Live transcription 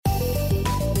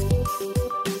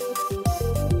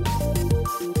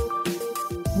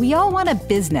We all want a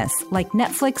business like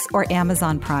Netflix or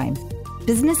Amazon Prime.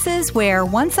 Businesses where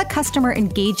once a customer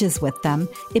engages with them,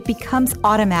 it becomes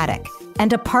automatic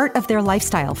and a part of their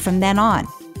lifestyle from then on.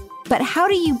 But how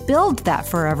do you build that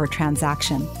forever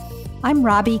transaction? I'm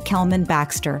Robbie Kellman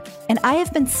Baxter, and I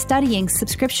have been studying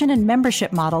subscription and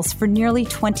membership models for nearly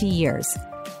 20 years.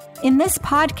 In this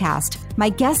podcast, my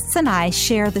guests and I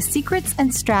share the secrets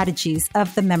and strategies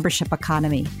of the membership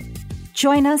economy.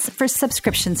 Join us for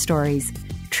Subscription Stories,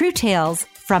 true tales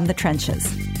from the trenches.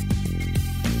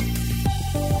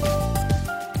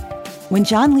 When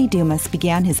John Lee Dumas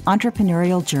began his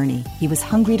entrepreneurial journey, he was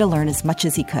hungry to learn as much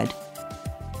as he could.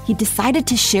 He decided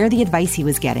to share the advice he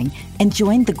was getting and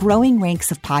joined the growing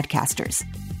ranks of podcasters.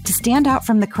 To stand out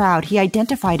from the crowd, he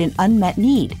identified an unmet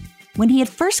need. When he had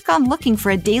first gone looking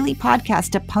for a daily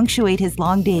podcast to punctuate his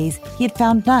long days, he had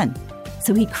found none.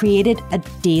 So he created a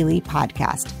daily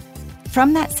podcast.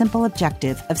 From that simple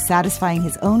objective of satisfying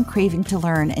his own craving to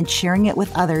learn and sharing it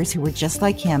with others who were just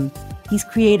like him, he's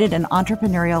created an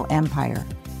entrepreneurial empire.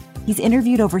 He's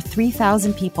interviewed over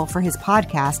 3,000 people for his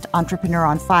podcast, Entrepreneur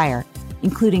on Fire,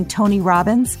 including Tony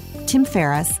Robbins, Tim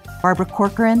Ferriss, Barbara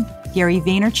Corcoran, Gary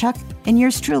Vaynerchuk, and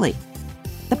yours truly.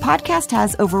 The podcast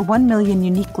has over 1 million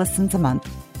unique listens a month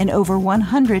and over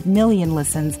 100 million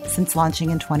listens since launching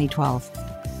in 2012.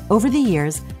 Over the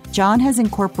years, John has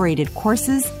incorporated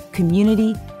courses,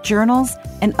 community, journals,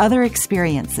 and other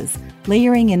experiences,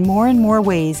 layering in more and more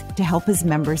ways to help his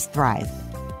members thrive.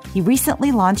 He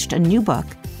recently launched a new book,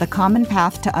 The Common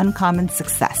Path to Uncommon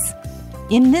Success.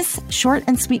 In this short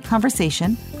and sweet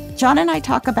conversation, John and I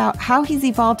talk about how he's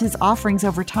evolved his offerings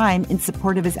over time in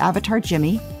support of his avatar,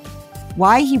 Jimmy,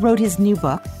 why he wrote his new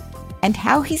book, and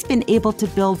how he's been able to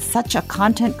build such a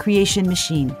content creation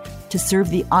machine to serve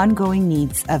the ongoing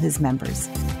needs of his members.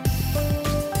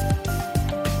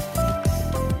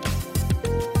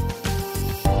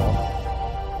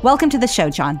 Welcome to the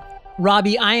show, John.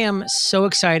 Robbie, I am so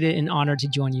excited and honored to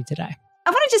join you today.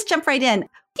 I want to just jump right in.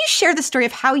 You share the story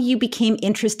of how you became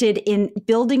interested in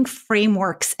building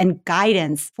frameworks and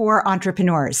guidance for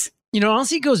entrepreneurs. You know,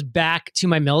 honestly, it goes back to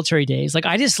my military days. Like,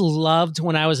 I just loved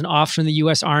when I was an officer in the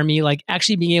U.S. Army, like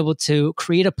actually being able to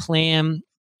create a plan,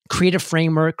 create a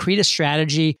framework, create a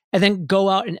strategy, and then go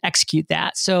out and execute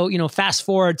that. So, you know, fast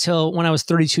forward till when I was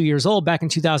 32 years old, back in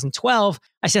 2012,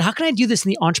 I said, how can I do this in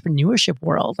the entrepreneurship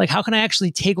world? Like, how can I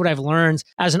actually take what I've learned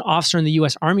as an officer in the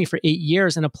U.S. Army for 8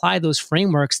 years and apply those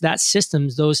frameworks, that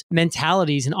systems, those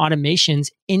mentalities and automations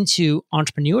into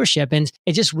entrepreneurship? And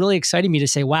it just really excited me to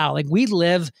say, wow, like we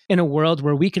live in a world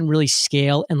where we can really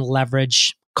scale and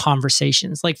leverage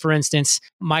conversations. Like, for instance,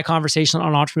 my conversation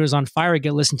on Entrepreneurs on Fire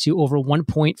get listened to over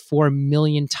 1.4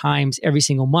 million times every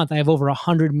single month. I have over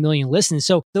 100 million listens.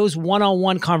 So those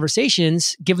one-on-one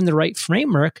conversations, given the right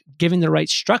framework, given the right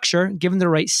structure, given the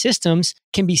right systems,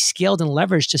 can be scaled and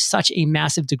leveraged to such a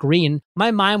massive degree. And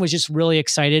my mind was just really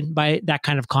excited by that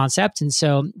kind of concept. And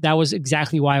so that was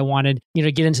exactly why I wanted,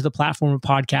 to get into the platform of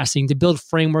podcasting, to build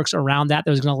frameworks around that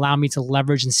was going to allow me to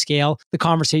leverage and scale the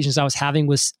conversations I was having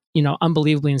with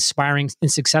unbelievably inspiring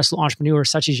and successful entrepreneurs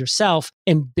such as yourself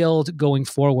and build going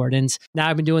forward. And now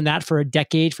I've been doing that for a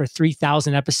decade, for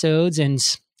 3,000 episodes, and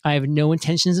I have no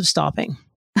intentions of stopping.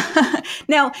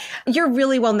 Now, you're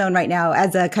really well known right now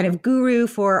as a kind of guru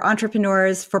for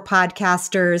entrepreneurs, for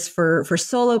podcasters, for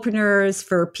solopreneurs,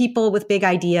 for people with big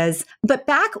ideas. But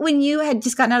back when you had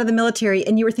just gotten out of the military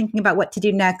and you were thinking about what to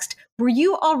do next, were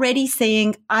you already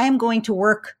saying, I am going to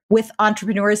work with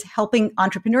entrepreneurs, helping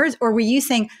entrepreneurs? Or were you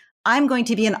saying, I'm going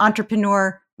to be an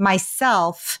entrepreneur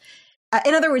myself?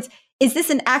 In other words, is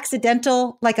this an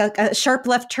accidental, like a sharp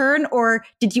left turn, or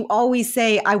did you always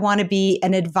say, I want to be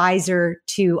an advisor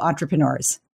to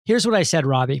entrepreneurs? Here's what I said,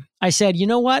 Robbie. I said, you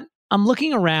know what? I'm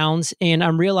looking around and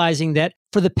I'm realizing that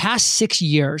for the past 6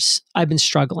 years, I've been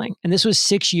struggling. And this was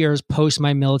 6 years post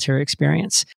my military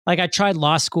experience. Like, I tried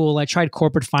law school, I tried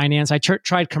corporate finance, I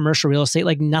tried commercial real estate,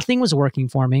 like nothing was working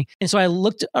for me. And so I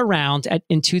looked around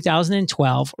in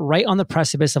 2012, right on the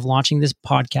precipice of launching this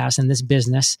podcast and this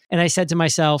business. And I said to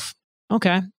myself,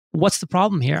 okay, what's the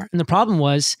problem here? And the problem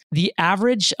was the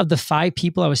average of the 5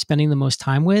 people I was spending the most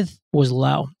time with was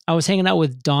low. I was hanging out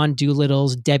with Don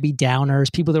Doolittles, Debbie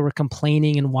Downers, people that were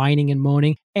complaining and whining and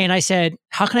moaning. And I said,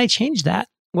 how can I change that?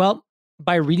 Well,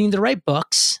 by reading the right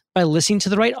books, by listening to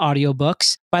the right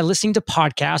audiobooks, by listening to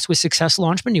podcasts with successful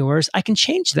entrepreneurs, I can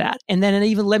change that. And then it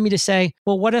even led me to say,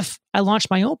 well, what if I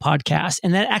launched my own podcast?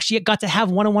 And then actually got to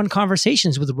have one-on-one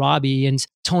conversations with Robbie and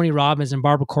Tony Robbins and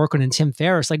Barbara Corcoran and Tim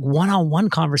Ferriss, like one-on-one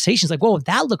conversations, like, what would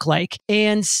that look like?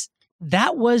 And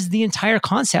that was the entire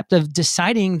concept of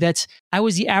deciding that I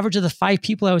was the average of the 5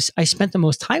 people I spent the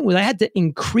most time with. I had to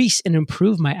increase and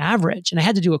improve my average, and I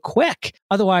had to do it quick.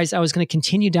 Otherwise, I was going to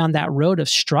continue down that road of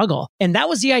struggle. And that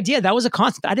was the idea. That was a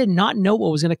concept. I did not know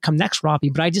what was going to come next, Robbie,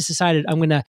 but I just decided I'm going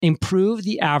to improve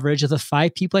the average of the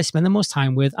 5 people I spend the most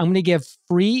time with. I'm going to give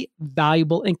free,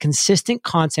 valuable, and consistent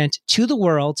content to the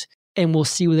world, and we'll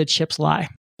see where the chips lie.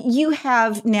 You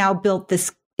have now built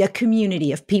a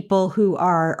community of people who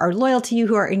are loyal to you,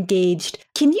 who are engaged.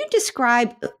 Can you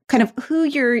describe kind of who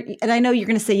and I know you're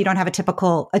going to say you don't have a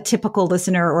typical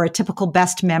listener or a typical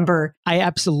best member. I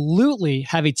absolutely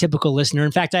have a typical listener.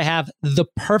 In fact, I have the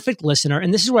perfect listener.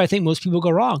 And this is where I think most people go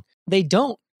wrong. They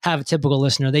don't have a typical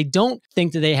listener. They don't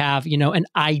think that they have, an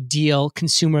ideal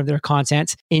consumer of their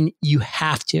content. And you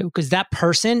have to, because that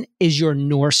person is your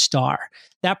North Star.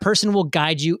 That person will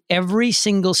guide you every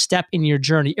single step in your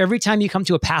journey. Every time you come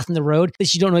to a path in the road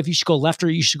that you don't know if you should go left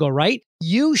or you should go right,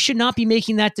 you should not be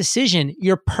making that decision.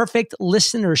 Your perfect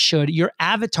listener should, your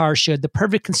avatar should, the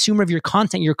perfect consumer of your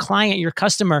content, your client, your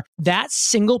customer, that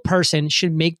single person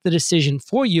should make the decision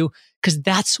for you, because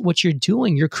that's what you're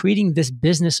doing. You're creating this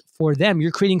business for them. You're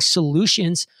creating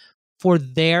solutions for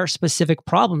their specific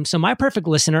problem. So my perfect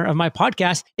listener of my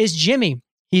podcast is Jimmy.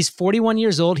 He's 41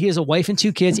 years old. He has a wife and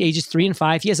 2 kids, ages 3 and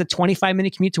 5. He has a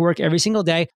 25-minute commute to work every single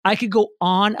day. I could go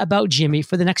on about Jimmy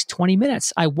for the next 20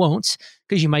 minutes. I won't,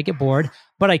 because you might get bored,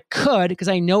 but I could, because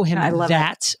I know him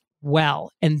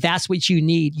well. And that's what you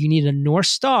need. You need a North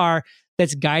Star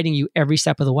that's guiding you every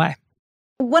step of the way.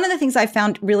 One of the things I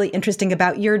found really interesting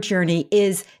about your journey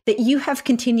is that you have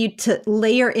continued to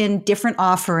layer in different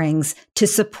offerings to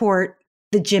support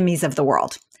the Jimmys of the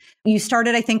world. You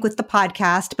started, I think, with the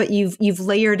podcast, but you've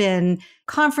layered in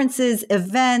conferences,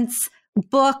 events,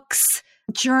 books,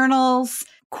 journals,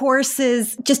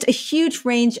 courses, just a huge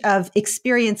range of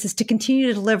experiences to continue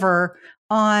to deliver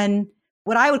on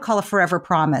what I would call a forever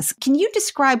promise. Can you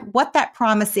describe what that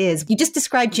promise is? You just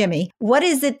described Jimmy. What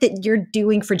is it that you're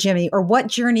doing for Jimmy, or what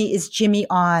journey is Jimmy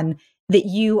on that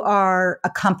you are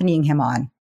accompanying him on?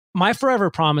 My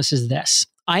forever promise is this.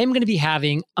 I am going to be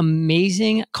having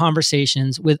amazing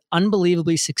conversations with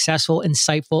unbelievably successful,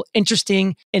 insightful,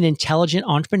 interesting, and intelligent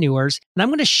entrepreneurs. And I'm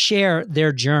going to share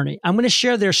their journey. I'm going to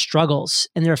share their struggles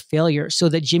and their failures so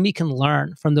that Jimmy can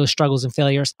learn from those struggles and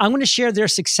failures. I'm going to share their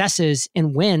successes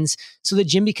and wins so that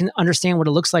Jimmy can understand what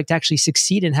it looks like to actually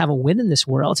succeed and have a win in this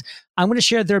world. I'm going to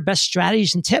share their best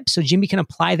strategies and tips so Jimmy can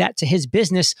apply that to his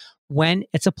business when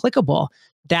it's applicable.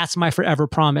 That's my forever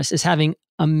promise, is having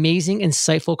amazing,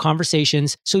 insightful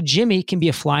conversations so Jimmy can be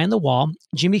a fly on the wall.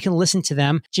 Jimmy can listen to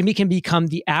them. Jimmy can become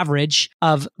the average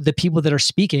of the people that are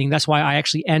speaking. That's why I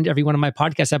actually end every one of my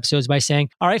podcast episodes by saying,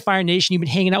 all right, Fire Nation, you've been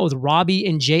hanging out with Robbie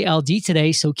and JLD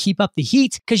today, so keep up the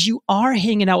heat, because you are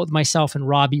hanging out with myself and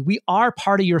Robbie. We are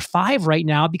part of your 5 right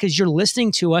now because you're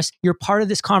listening to us. You're part of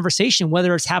this conversation,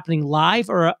 whether it's happening live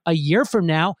or a year from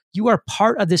now. You are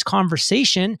part of this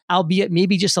conversation, albeit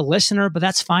maybe just a listener, but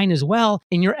that's fine as well.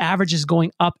 And your average is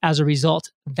going up as a result.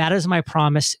 That is my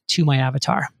promise to my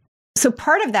avatar. So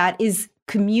part of that is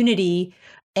community,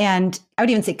 and I would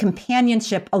even say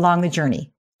companionship along the journey.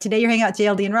 Today you're hanging out with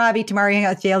JLD and Robbie. Tomorrow you're hanging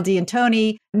out with JLD and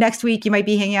Tony. Next week you might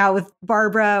be hanging out with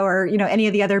Barbara or any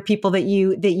of the other people that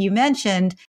you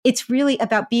mentioned. It's really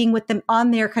about being with them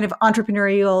on their kind of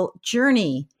entrepreneurial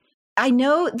journey. I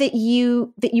know that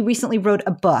you recently wrote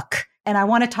a book, and I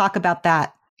want to talk about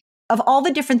that. Of all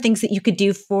the different things that you could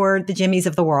do for the Jimmys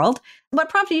of the world, what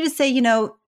prompted you to say,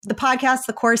 the podcasts,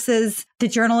 the courses, the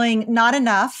journaling, not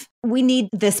enough. We need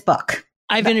this book.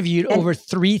 I've interviewed over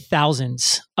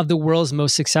 3,000 of the world's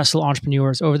most successful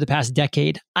entrepreneurs over the past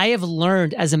decade. I have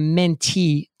learned as a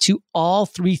mentee to all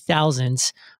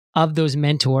 3,000 of those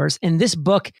mentors. And this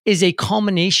book is a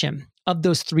culmination of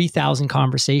those 3,000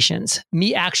 conversations,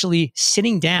 me actually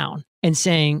sitting down and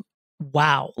saying,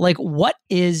 wow, what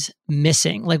is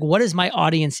missing? What does my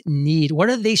audience need? What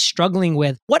are they struggling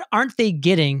with? What aren't they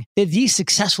getting that these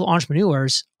successful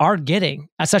entrepreneurs are getting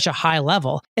at such a high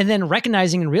level? And then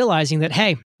recognizing and realizing that,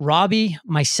 hey, Robbie,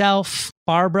 myself,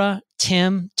 Barbara,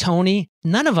 Tim, Tony,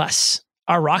 none of us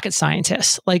are rocket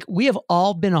scientists. We have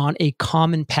all been on a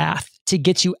common path to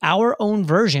get to our own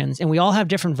versions, and we all have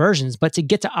different versions, but to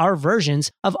get to our versions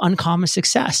of uncommon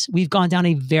success, we've gone down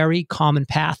a very common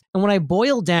path. And when I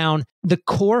boil down the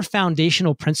core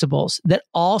foundational principles that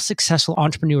all successful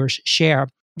entrepreneurs share,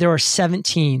 there are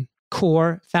 17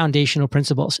 core foundational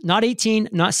principles. Not 18,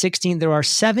 not 16. There are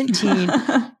 17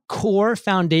 core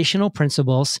foundational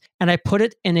principles, and I put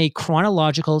it in a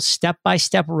chronological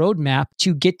step-by-step roadmap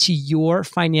to get to your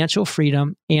financial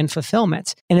freedom and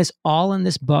fulfillment. And it's all in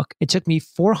this book. It took me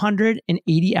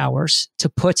 480 hours to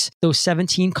put those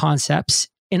 17 concepts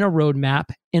in a roadmap,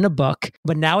 in a book,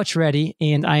 but now it's ready,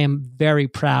 and I am very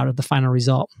proud of the final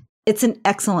result. It's an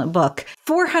excellent book.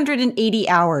 480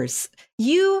 hours.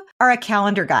 You are a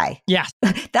calendar guy. Yeah.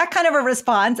 That kind of a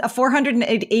response, a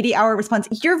 480-hour response,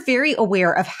 you're very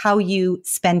aware of how you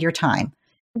spend your time.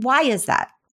 Why is that?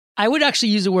 I would actually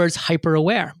use the words hyper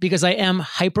aware because I am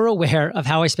hyper aware of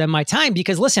how I spend my time.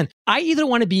 Because listen, I either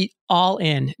want to be all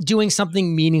in doing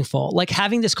something meaningful, like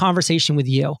having this conversation with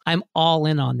you. I'm all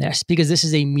in on this because this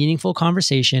is a meaningful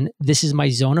conversation. This is my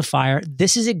zone of fire.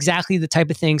 This is exactly the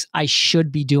type of things I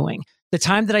should be doing. The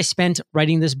time that I spent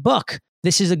writing this book,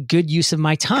 this is a good use of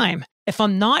my time. If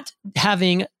I'm not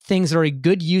having things that are a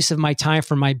good use of my time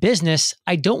for my business,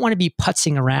 I don't want to be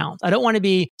putzing around. I don't want to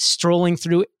be strolling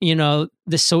through,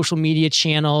 the social media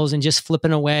channels and just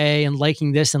flipping away and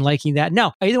liking this and liking that.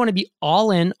 No, I either want to be all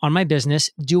in on my business,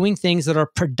 doing things that are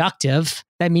productive.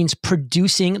 That means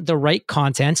producing the right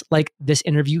content, like this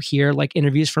interview here, like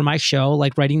interviews for my show,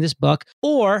 like writing this book,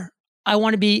 or I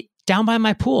want to be down by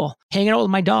my pool, hanging out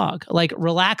with my dog, like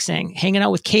relaxing, hanging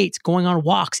out with Kate, going on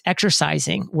walks,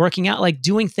 exercising, working out, like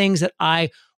doing things that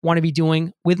I want to be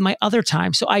doing with my other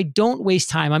time. So I don't waste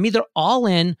time. I'm either all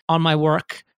in on my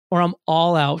work or I'm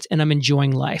all out and I'm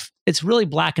enjoying life. It's really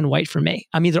black and white for me.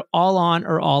 I'm either all on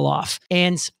or all off.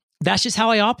 And that's just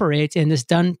how I operate. And it's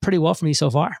done pretty well for me so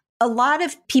far. A lot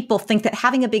of people think that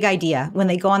having a big idea when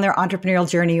they go on their entrepreneurial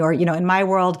journey, or, in my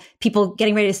world, people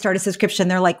getting ready to start a subscription,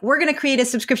 they're like, we're going to create a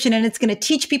subscription and it's going to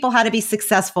teach people how to be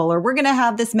successful, or we're going to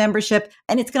have this membership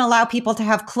and it's going to allow people to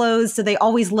have clothes so they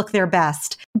always look their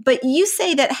best. But you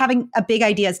say that having a big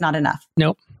idea is not enough.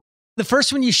 Nope. The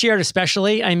first one you shared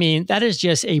especially, that is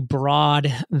just a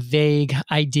broad, vague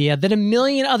idea that a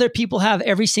million other people have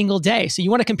every single day. So you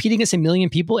want to compete against a million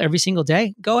people every single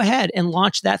day? Go ahead and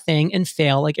launch that thing and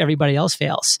fail like everybody else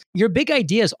fails. Your big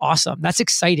idea is awesome. That's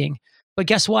exciting. But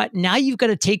guess what? Now you've got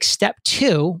to take step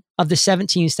 2 of the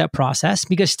 17-step process,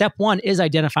 because step 1 is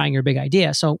identifying your big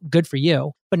idea. So good for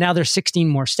you. But now there's 16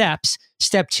 more steps.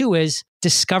 Step 2 is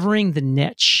discovering the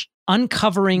niche.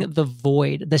 Uncovering the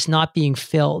void that's not being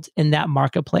filled in that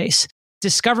marketplace,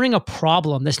 discovering a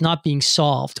problem that's not being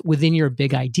solved within your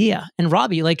big idea. And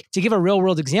Robbie, to give a real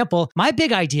world example, my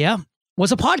big idea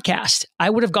was a podcast. I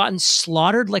would have gotten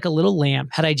slaughtered like a little lamb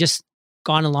had I just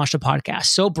gone and launched a podcast.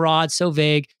 So broad, so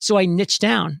vague. So I niched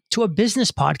down to a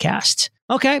business podcast.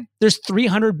 Okay, there's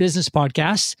 300 business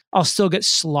podcasts. I'll still get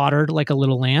slaughtered like a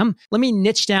little lamb. Let me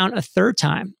niche down a third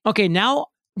time. Okay, now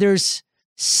there's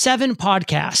 7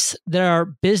 podcasts that are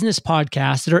business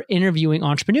podcasts that are interviewing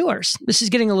entrepreneurs. This is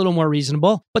getting a little more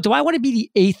reasonable. But do I want to be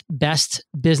the 8th best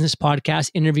business podcast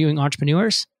interviewing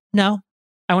entrepreneurs? No,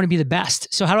 I want to be the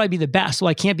best. So how do I be the best? Well,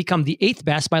 I can't become the 8th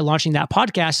best by launching that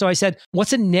podcast. So I said,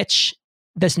 what's a niche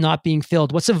that's not being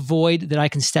filled? What's a void that I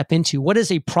can step into? What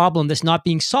is a problem that's not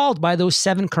being solved by those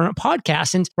 7 current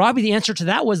podcasts? And Robbie, the answer to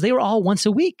that was they were all once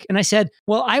a week. And I said,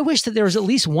 well, I wish that there was at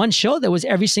least one show that was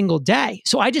every single day.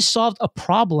 So I just solved a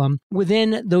problem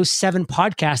within those 7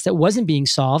 podcasts that wasn't being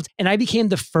solved. And I became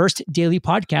the first daily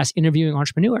podcast interviewing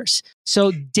entrepreneurs.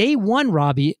 So day 1,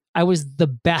 Robbie, I was the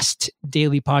best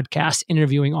daily podcast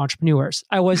interviewing entrepreneurs.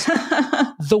 I was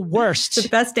the worst. The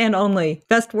best and only.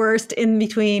 Best, worst, in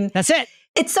between. That's it.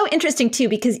 It's so interesting too,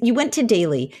 because you went to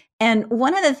daily. And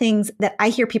one of the things that I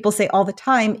hear people say all the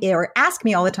time, or ask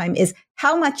me all the time, is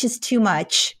how much is too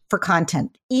much for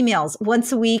content? Emails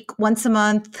once a week, once a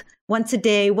month, once a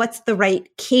day. What's the right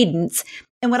cadence?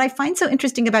 And what I find so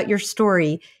interesting about your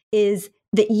story is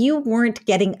that you weren't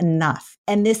getting enough.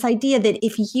 And this idea that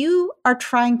if you are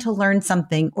trying to learn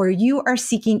something, or you are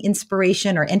seeking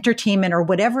inspiration or entertainment or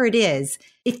whatever it is,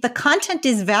 if the content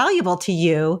is valuable to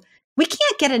you, we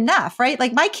can't get enough, right?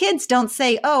 Like my kids don't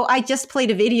say, oh, I just played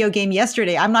a video game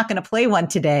yesterday, I'm not going to play one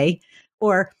today.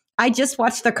 Or I just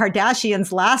watched the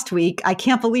Kardashians last week, I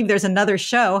can't believe there's another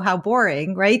show, how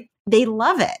boring, right? They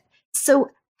love it.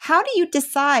 So how do you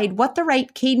decide what the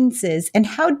right cadence is and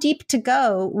how deep to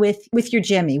go with your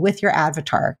Jimmy, with your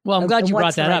avatar? Well, I'm glad you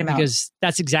brought that up because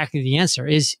that's exactly the answer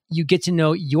is you get to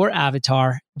know your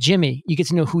avatar, Jimmy. You get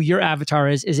to know who your avatar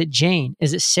is. Is it Jane?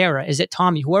 Is it Sarah? Is it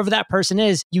Tommy? Whoever that person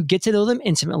is, you get to know them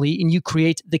intimately and you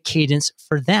create the cadence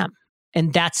for them.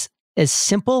 And that's as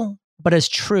simple, but as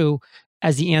true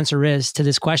as the answer is to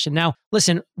this question. Now,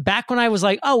 listen, back when I was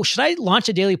like, oh, should I launch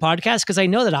a daily podcast? Because I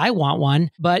know that I want one,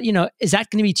 but is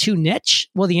that going to be too niche?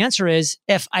 Well, the answer is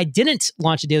if I didn't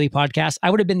launch a daily podcast,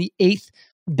 I would have been the 8th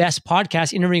best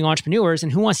podcasts interviewing entrepreneurs,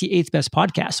 and who wants the eighth best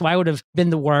podcast? So I would have been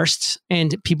the worst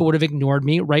and people would have ignored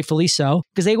me, rightfully so,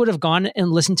 because they would have gone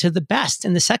and listened to the best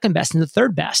and the second best and the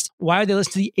third best. Why are they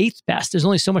listening to the eighth best? There's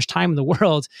only so much time in the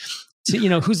world to,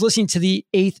 who's listening to the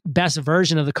eighth best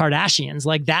version of the Kardashians,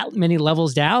 like that many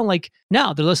levels down? Like,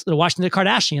 no, they're watching the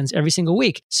Kardashians every single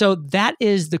week. So that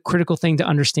is the critical thing to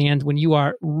understand when you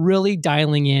are really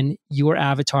dialing in your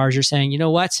avatars. You're saying, you know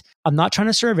what? I'm not trying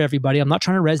to serve everybody. I'm not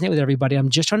trying to resonate with everybody. I'm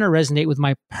just trying to resonate with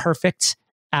my perfect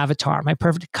avatar, my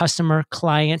perfect customer,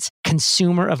 client,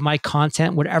 consumer of my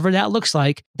content, whatever that looks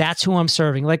like. That's who I'm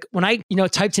serving. Like when I,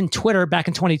 typed in Twitter back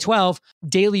in 2012,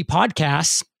 daily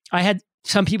podcasts, I had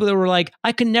some people that were like,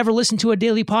 I could never listen to a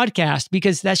daily podcast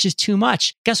because that's just too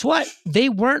much. Guess what? They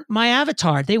weren't my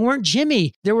avatar. They weren't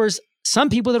Jimmy. There was some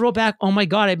people that wrote back, oh my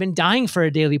God, I've been dying for a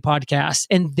daily podcast.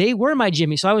 And they were my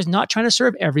Jimmy. So I was not trying to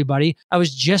serve everybody. I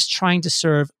was just trying to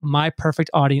serve my perfect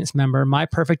audience member, my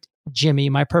perfect Jimmy,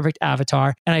 my perfect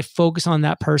avatar. And I focus on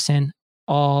that person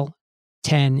all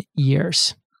 10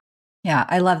 years. Yeah,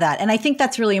 I love that. And I think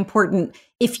that's really important.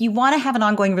 If you want to have an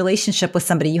ongoing relationship with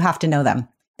somebody, you have to know them.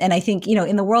 And I think,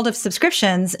 in the world of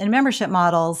subscriptions and membership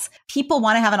models, people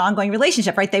want to have an ongoing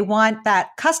relationship, right? They want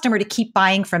that customer to keep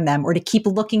buying from them or to keep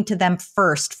looking to them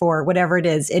first for whatever it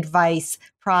is, advice,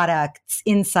 products,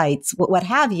 insights, what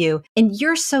have you. And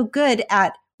you're so good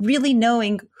at really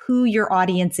knowing who your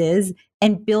audience is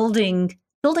and building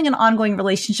an ongoing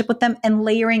relationship with them and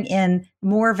layering in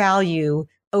more value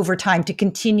over time to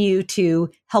continue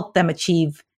to help them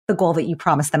achieve the goal that you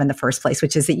promised them in the first place,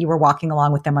 which is that you were walking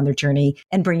along with them on their journey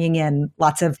and bringing in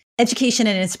lots of education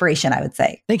and inspiration, I would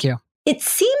say. Thank you. It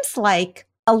seems like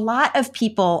a lot of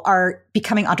people are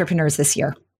becoming entrepreneurs this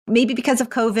year, maybe because of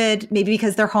COVID, maybe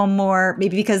because they're home more,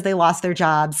 maybe because they lost their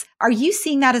jobs. Are you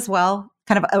seeing that as well?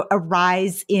 Kind of a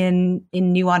rise in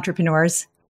new entrepreneurs?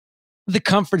 The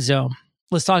comfort zone.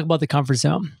 Let's talk about the comfort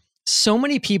zone. So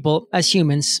many people as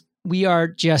humans, we are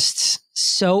just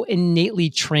so innately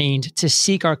trained to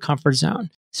seek our comfort zone.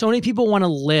 So many people want to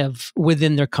live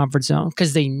within their comfort zone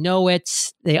because they know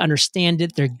it, they understand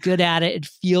it, they're good at it, it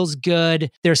feels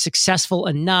good, they're successful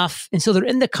enough. And so they're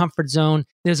in the comfort zone.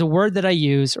 There's a word that I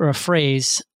use or a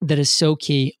phrase that is so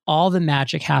key. All the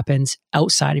magic happens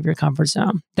outside of your comfort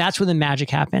zone. That's where the magic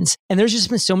happens. And there's just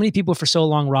been so many people for so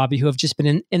long, Robbie, who have just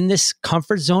been in this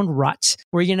comfort zone rut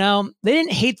where, they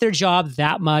didn't hate their job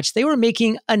that much. They were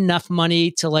making enough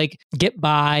money to get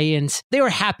by and they were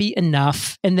happy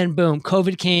enough. And then boom,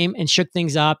 COVID came and shook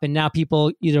things up. And now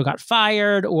people either got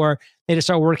fired or they just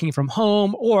start working from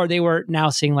home, or they were now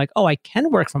saying oh, I can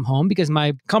work from home because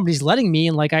my company's letting me.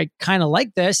 And I kind of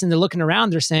like this. And they're looking around,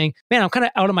 they're saying, man, I'm kind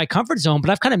of out of my comfort zone, but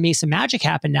I've kind of made some magic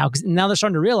happen now. Because now they're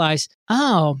starting to realize,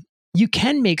 oh, you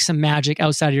can make some magic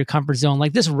outside of your comfort zone.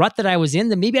 This rut that I was in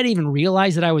that maybe I didn't even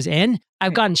realize that I was in,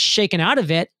 I've gotten shaken out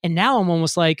of it. And now I'm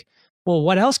almost like, well,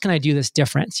 what else can I do that's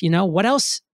different? What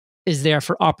else is there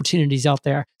for opportunities out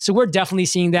there? So we're definitely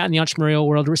seeing that in the entrepreneurial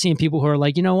world. We're seeing people who are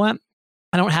like, you know what?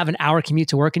 I don't have an hour commute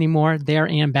to work anymore, there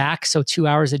and back. So 2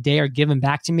 hours a day are given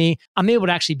back to me. I'm able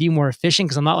to actually be more efficient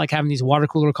because I'm not having these water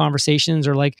cooler conversations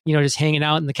or just hanging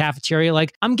out in the cafeteria.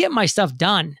 I'm getting my stuff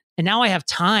done. And now I have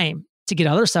time to get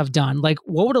other stuff done.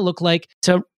 What would it look like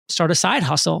to start a side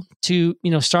hustle, to,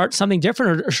 start something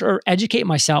different or educate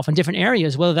myself in different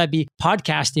areas, whether that be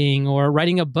podcasting or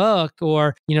writing a book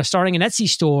or, starting an Etsy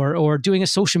store or doing a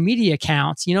social media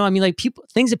account, people,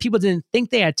 things that people didn't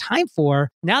think they had time for.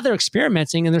 Now they're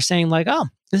experimenting and they're saying oh,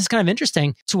 this is kind of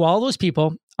interesting. To all those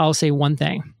people, I'll say one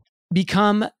thing: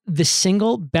 become the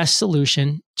single best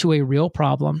solution to a real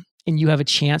problem and you have a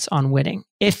chance on winning.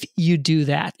 If you do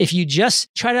that, if you just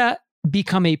try to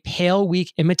become a pale,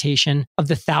 weak imitation of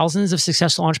the thousands of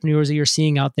successful entrepreneurs that you're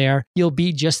seeing out there, you'll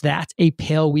be just that, a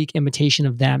pale, weak imitation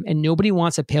of them. And nobody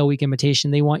wants a pale, weak imitation.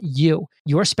 They want you.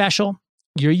 You're special.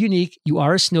 You're unique. You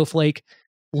are a snowflake.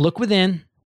 Look within.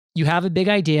 You have a big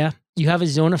idea. You have a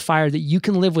zone of fire that you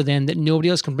can live within that nobody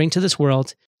else can bring to this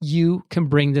world. You can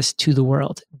bring this to the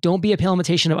world. Don't be a pale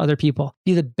imitation of other people.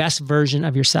 Be the best version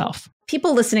of yourself.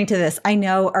 People listening to this, I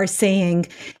know, are saying,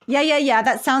 yeah,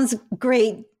 that sounds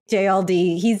great.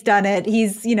 JLD, he's done it.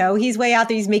 He's way out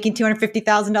there. He's making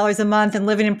 $250,000 a month and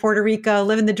living in Puerto Rico,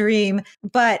 living the dream.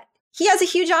 But he has a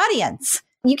huge audience.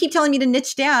 You keep telling me to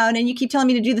niche down and you keep telling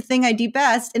me to do the thing I do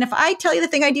best. And if I tell you the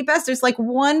thing I do best, there's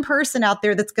one person out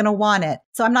there that's going to want it.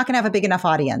 So I'm not going to have a big enough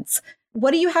audience.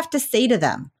 What do you have to say to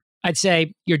them? I'd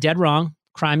say you're dead wrong.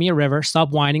 Cry me a river.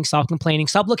 Stop whining. Stop complaining.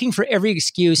 Stop looking for every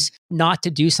excuse not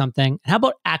to do something. How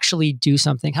about actually do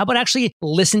something? How about actually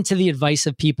listen to the advice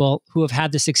of people who have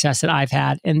had the success that I've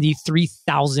had and the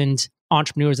 3,000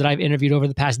 entrepreneurs that I've interviewed over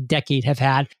the past decade have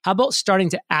had. How about starting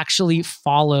to actually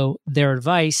follow their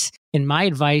advice and my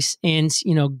advice and,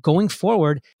 going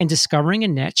forward and discovering a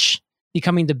niche,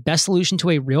 becoming the best solution to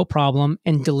a real problem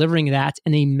and delivering that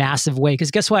in a massive way.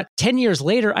 Because guess what? 10 years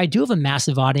later, I do have a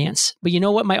massive audience. But you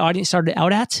know what my audience started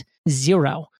out at?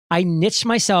 0. I niched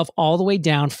myself all the way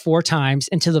down 4 times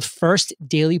into the first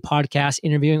daily podcast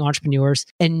interviewing entrepreneurs,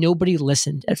 and nobody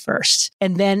listened at first.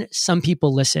 And then some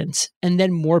people listened, and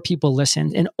then more people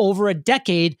listened. And over a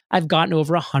decade, I've gotten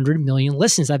over 100 million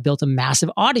listens. I've built a massive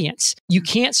audience. You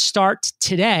can't start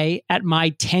today at my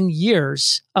 10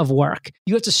 years of work.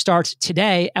 You have to start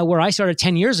today at where I started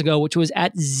 10 years ago, which was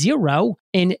at 0.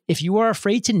 And if you are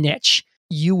afraid to niche,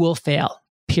 you will fail,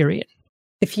 period.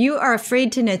 If you are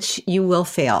afraid to niche, you will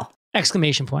fail.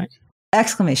 Exclamation point.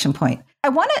 Exclamation point. I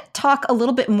want to talk a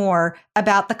little bit more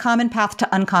about the common path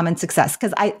to uncommon success.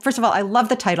 Because first of all, I love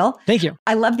the title. Thank you.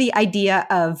 I love the idea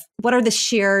of what are the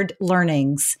shared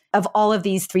learnings of all of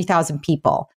these 3,000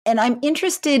 people. And I'm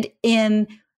interested in,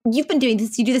 you've been doing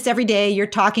this, you do this every day, you're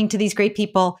talking to these great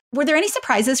people. Were there any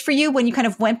surprises for you when you kind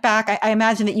of went back? I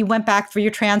imagine that you went back through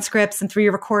your transcripts and through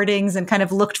your recordings and kind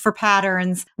of looked for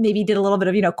patterns, maybe did a little bit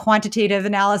of, quantitative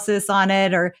analysis on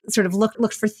it, or sort of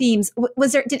looked for themes.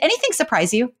 Did anything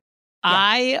surprise you? Yeah.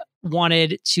 I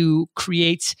wanted to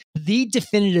create the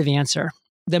definitive answer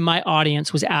that my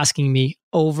audience was asking me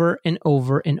over and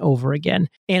over and over again.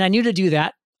 And I knew to do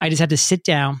that, I just had to sit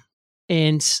down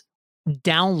and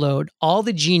download all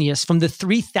the genius from the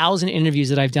 3,000 interviews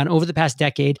that I've done over the past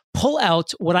decade, pull out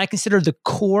what I consider the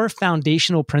core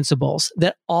foundational principles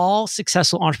that all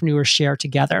successful entrepreneurs share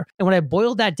together. And when I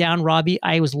boiled that down, Robbie,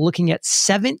 I was looking at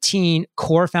 17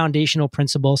 core foundational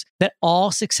principles that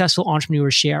all successful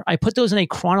entrepreneurs share. I put those in a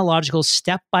chronological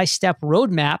step-by-step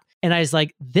roadmap, and I was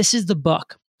like, this is the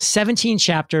book. 17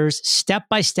 chapters,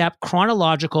 step-by-step,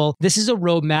 chronological. This is a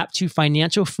roadmap to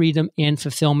financial freedom and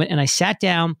fulfillment. And I sat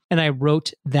down and I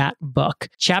wrote that book.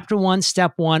 Chapter 1,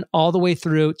 step 1, all the way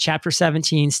through chapter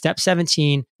 17, step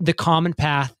 17, the common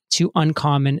path to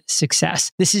uncommon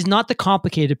success. This is not the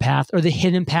complicated path or the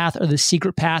hidden path or the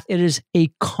secret path. It is a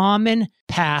common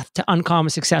path to uncommon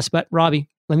success. But Robbie,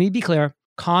 let me be clear.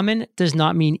 Common does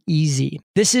not mean easy.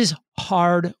 This is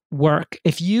hard work.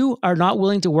 If you are not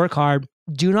willing to work hard,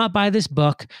 do not buy this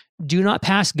book. Do not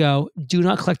pass go. Do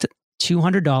not collect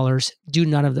 $200. Do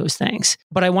none of those things.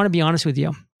 But I want to be honest with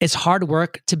you. It's hard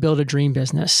work to build a dream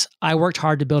business. I worked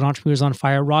hard to build Entrepreneurs on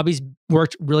Fire. Robbie's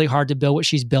worked really hard to build what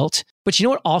she's built. But you know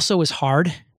what also is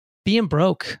hard? Being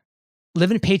broke.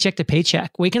 Living paycheck to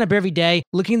paycheck, waking up every day,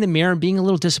 looking in the mirror and being a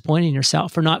little disappointed in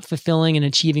yourself for not fulfilling and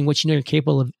achieving what you know you're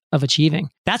capable of achieving.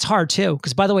 That's hard too.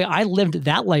 Because by the way, I lived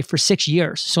that life for 6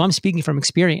 years. So I'm speaking from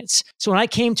experience. So when I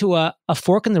came to a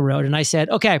fork in the road and I said,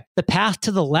 okay, the path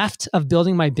to the left of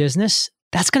building my business,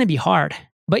 that's going to be hard.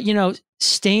 But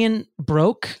staying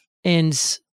broke and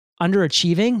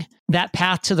underachieving, that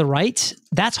path to the right,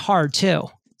 that's hard too.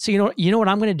 So you know what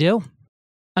I'm going to do?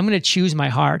 I'm going to choose my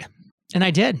hard. And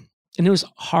I did. And it was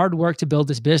hard work to build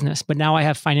this business, but now I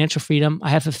have financial freedom, I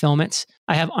have fulfillment,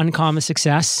 I have uncommon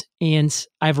success, and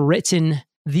I've written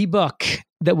the book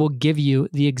that will give you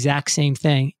the exact same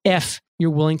thing if you're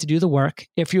willing to do the work,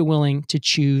 if you're willing to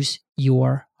choose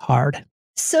your hard.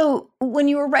 So when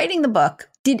you were writing the book,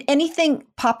 did anything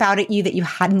pop out at you that you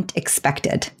hadn't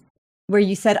expected? Where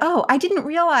you said, oh, I didn't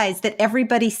realize that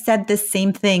everybody said this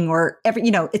same thing, or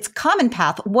it's common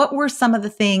path. What were some of the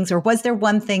things, or was there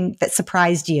one thing that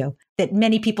surprised you that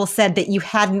many people said that you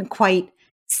hadn't quite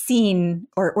seen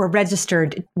or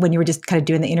registered when you were just kind of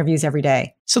doing the interviews every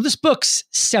day? So this book's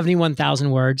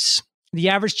 71,000 words. The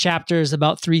average chapter is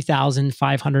about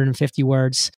 3,550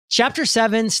 words. Chapter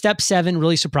 7, step 7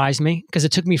 really surprised me because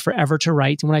it took me forever to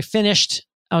write. And when I finished,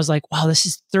 I was like, wow, this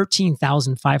is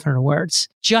 13,500 words.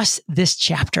 Just this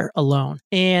chapter alone.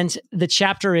 And the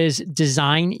chapter is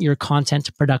Design Your Content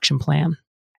Production Plan.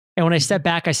 And when I stepped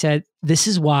back, I said, this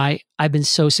is why I've been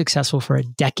so successful for a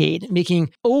decade,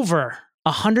 making over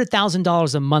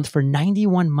 $100,000 a month for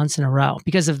 91 months in a row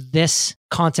because of this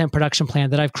content production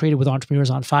plan that I've created with Entrepreneurs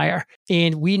on Fire.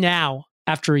 And we now,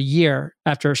 after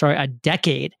a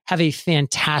decade, have a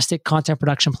fantastic content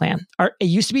production plan. It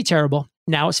used to be terrible.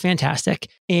 Now it's fantastic.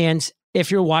 And if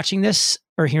you're watching this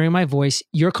or hearing my voice,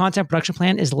 your content production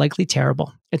plan is likely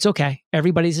terrible. It's okay.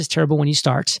 Everybody's is terrible when you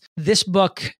start. This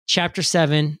book, Chapter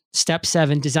 7, Step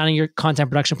 7, Designing Your Content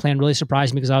Production Plan, really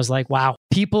surprised me because I was like, wow,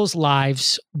 people's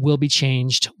lives will be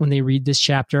changed when they read this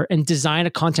chapter and design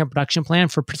a content production plan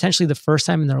for potentially the first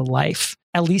time in their life.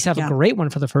 At least have a great one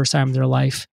for the first time in their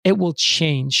life. It will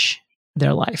change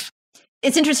their life.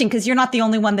 It's interesting because you're not the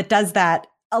only one that does that.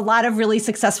 A lot of really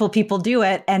successful people do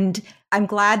it. And I'm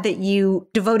glad that you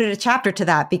devoted a chapter to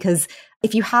that, because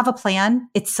if you have a plan,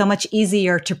 it's so much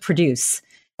easier to produce.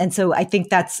 And so I think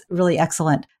that's really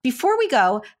excellent. Before we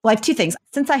go, well, I have two things.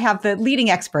 Since I have the leading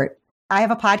expert, I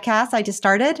have a podcast I just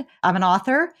started. I'm an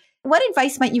author. What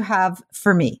advice might you have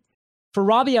for me? For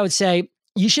Robbie, I would say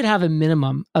you should have a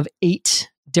minimum of 8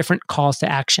 different calls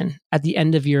to action at the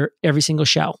end of your every single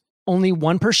show. Only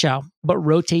one per show, but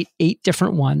rotate 8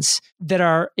 different ones that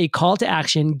are a call to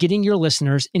action, getting your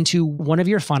listeners into one of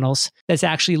your funnels that's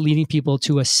actually leading people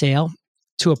to a sale,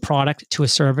 to a product, to a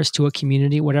service, to a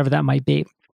community, whatever that might be.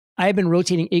 I have been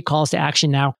rotating 8 calls to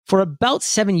action now for about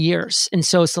 7 years. And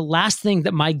so it's the last thing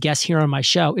that my guests hear on my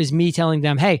show is me telling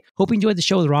them, hey, hope you enjoyed the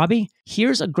show with Robbie.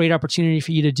 Here's a great opportunity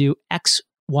for you to do X,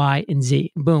 Y, and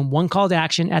Z. Boom. One call to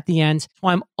action at the end. So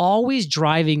I'm always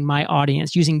driving my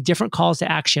audience using different calls to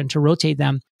action to rotate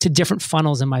them to different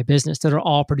funnels in my business that are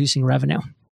all producing revenue.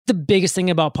 The biggest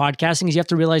thing about podcasting is you have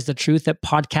to realize the truth that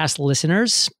podcast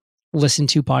listeners listen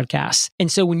to podcasts. And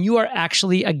so when you are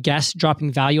actually a guest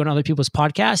dropping value on other people's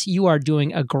podcasts, you are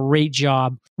doing a great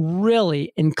job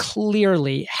really and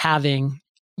clearly having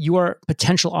your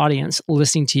potential audience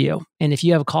listening to you. And if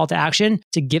you have a call to action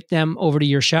to get them over to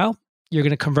your show, you're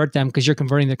going to convert them because you're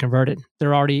converting the converted.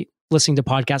 They're already listening to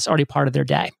podcasts, already part of their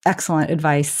day. Excellent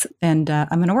advice. And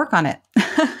I'm going to work on it.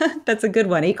 That's a good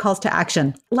one. 8 calls to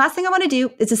action. Last thing I want to do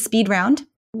is a speed round.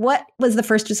 What was the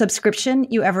first subscription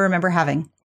you ever remember having?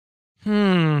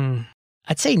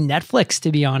 I'd say Netflix,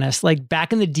 to be honest, like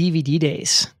back in the DVD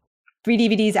days. 3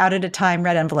 DVDs out at a time,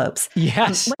 red envelopes.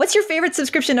 Yes. What's your favorite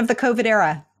subscription of the COVID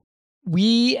era?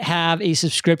 We have a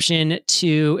subscription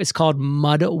to, it's called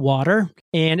Mud Water,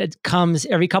 and it comes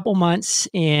every couple months,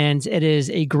 and it is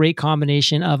a great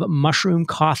combination of mushroom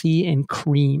coffee and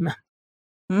cream.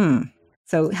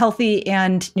 So healthy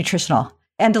and nutritional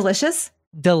and delicious?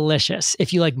 Delicious,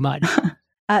 if you like mud.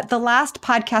 The last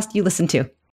podcast you listened to?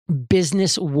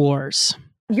 Business Wars.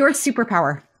 Your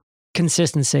superpower?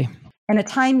 Consistency. And a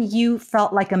time you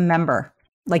felt like a member,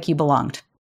 like you belonged?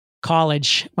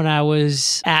 College, when I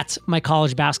was at my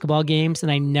college basketball games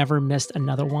and I never missed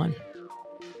another one.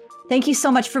 Thank you so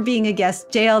much for being a guest,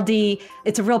 JLD.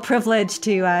 It's a real privilege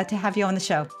to have you on the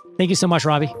show. Thank you so much,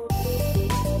 Robbie.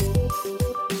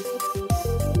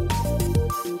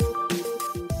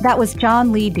 That was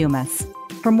John Lee Dumas.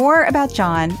 For more about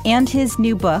John and his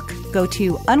new book, go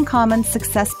to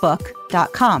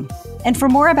uncommonsuccessbook.com. And for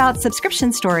more about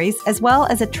subscription stories, as well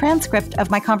as a transcript of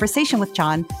my conversation with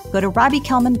John, go to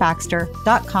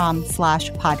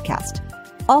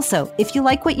robbiekelmanbaxter.com/podcast. Also, if you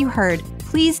like what you heard,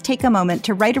 please take a moment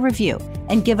to write a review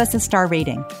and give us a star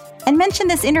rating. And mention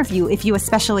this interview if you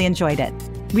especially enjoyed it.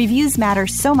 Reviews matter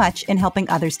so much in helping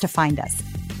others to find us.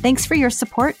 Thanks for your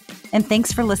support, and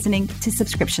thanks for listening to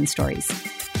Subscription Stories.